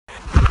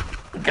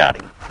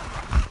Got him.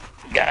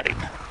 Got him.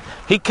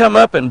 He come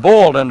up and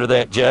boiled under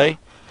that, Jay,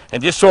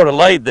 and just sort of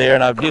laid there,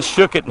 and I just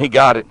shook it, and he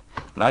got it.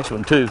 Nice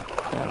one, too.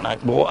 Nice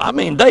boy. I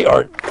mean, they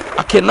are,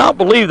 I cannot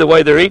believe the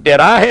way they're eating that.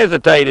 I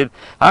hesitated.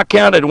 I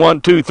counted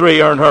 1, 2,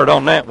 3 earned hurt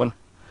on that one.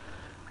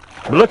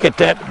 But look at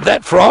that.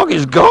 That frog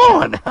is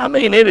gone. I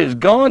mean, it is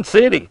gone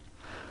city.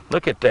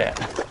 Look at that.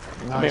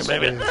 Nice. I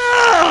mean,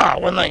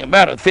 one thing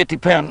about a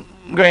 50-pound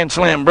Grand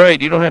Slam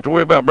braid, you don't have to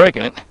worry about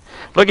breaking it.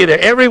 Look at that.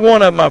 Every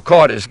one of them I've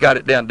caught has got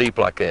it down deep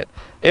like that.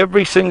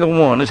 Every single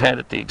one has had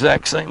it the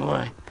exact same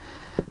way.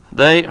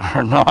 They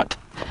are not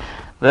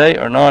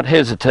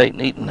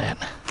hesitating eating that.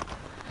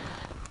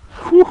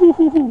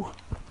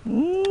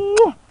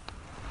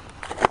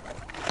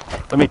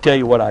 Let me tell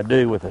you what I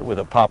do with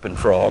a popping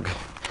frog,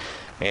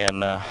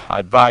 and I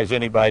advise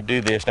anybody to do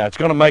this. Now it's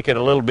going to make it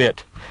a little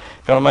bit,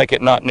 going to make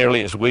it not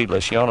nearly as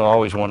weedless. You don't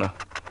always want to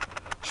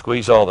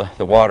squeeze all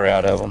the water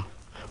out of them.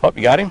 Oh,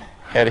 you got him?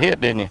 Had a hit,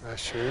 didn't you? I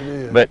sure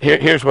did. But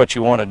here's what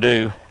you want to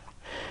do.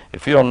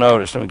 If you'll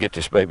notice, let me get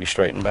this baby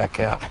straightened back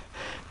out.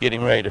 Get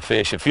him ready to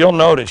fish. If you'll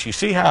notice, you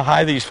see how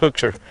high these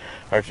hooks are.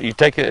 You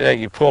take it,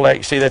 you pull that,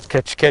 you see that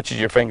catches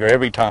your finger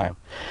every time.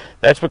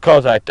 That's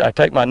because I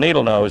take my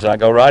needle nose and I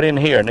go right in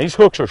here. And these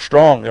hooks are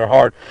strong, they're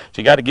hard,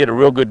 so you got to get a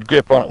real good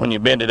grip on it when you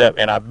bend it up.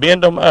 And I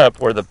bend them up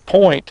where the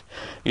point,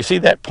 you see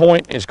that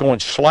point is going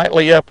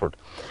slightly upward.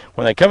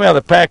 When they come out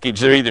of the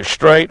package, they're either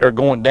straight or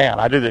going down.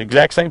 I do the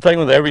exact same thing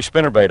with every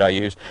spinnerbait I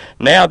use.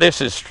 Now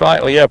this is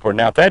slightly upward.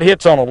 Now if that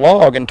hits on a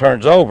log and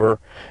turns over,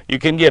 you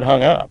can get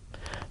hung up.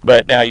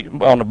 But now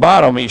on the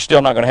bottom, you're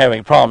still not going to have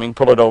any problem. You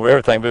can pull it over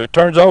everything. But if it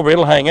turns over,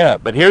 it'll hang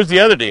up. But here's the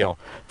other deal.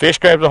 Fish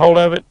grabs a hold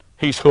of it,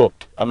 he's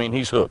hooked. I mean,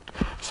 he's hooked.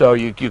 So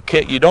you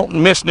don't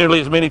miss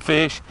nearly as many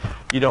fish.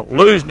 You don't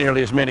lose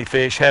nearly as many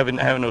fish having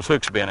those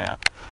hooks bent out.